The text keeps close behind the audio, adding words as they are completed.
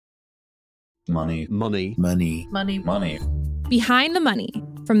Money. Behind the Money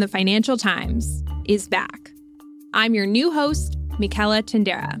from the Financial Times is back. I'm your new host, Michela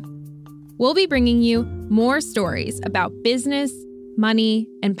Tindera. We'll be bringing you more stories about business, money,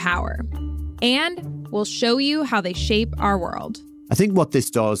 and power. And we'll show you how they shape our world. I think what this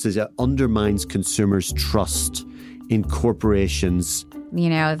does is it undermines consumers' trust in corporations. You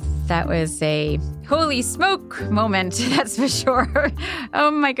know, that was a holy smoke moment, that's for sure.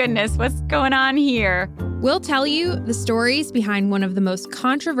 Oh my goodness, what's going on here? We'll tell you the stories behind one of the most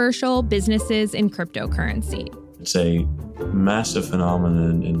controversial businesses in cryptocurrency. It's a massive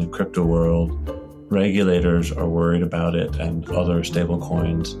phenomenon in the crypto world. Regulators are worried about it and other stable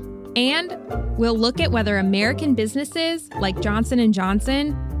coins. And we'll look at whether American businesses like Johnson &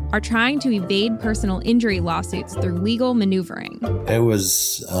 Johnson are trying to evade personal injury lawsuits through legal maneuvering. It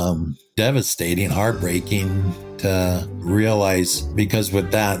was devastating, heartbreaking to realize, because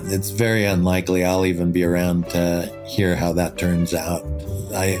with that, it's very unlikely I'll even be around to hear how that turns out.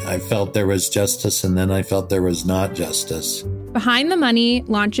 I felt there was justice, and then I felt there was not justice. Behind the Money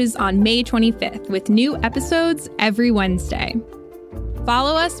launches on May 25th with new episodes every Wednesday.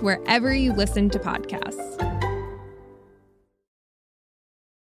 Follow us wherever you listen to podcasts.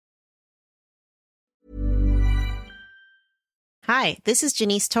 Hi, this is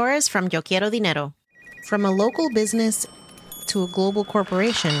Janice Torres from Yo Quiero Dinero. From a local business to a global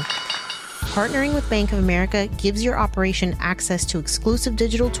corporation, partnering with Bank of America gives your operation access to exclusive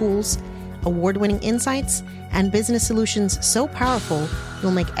digital tools, award-winning insights, and business solutions so powerful,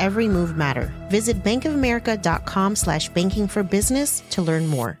 you'll make every move matter. Visit bankofamerica.com/banking for business to learn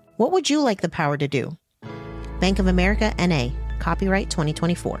more. What would you like the power to do? Bank of America, N.A. Copyright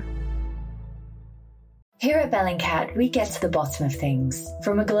 2024. Here at Bellingcat, we get to the bottom of things.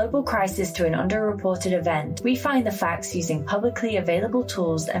 From a global crisis to an underreported event, we find the facts using publicly available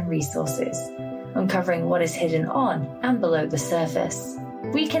tools and resources, uncovering what is hidden on and below the surface.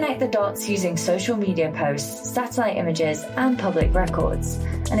 We connect the dots using social media posts, satellite images, and public records,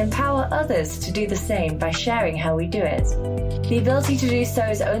 and empower others to do the same by sharing how we do it. The ability to do so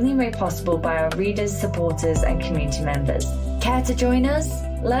is only made possible by our readers, supporters, and community members. Care to join us?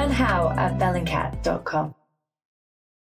 Learn how at bellingcat.com.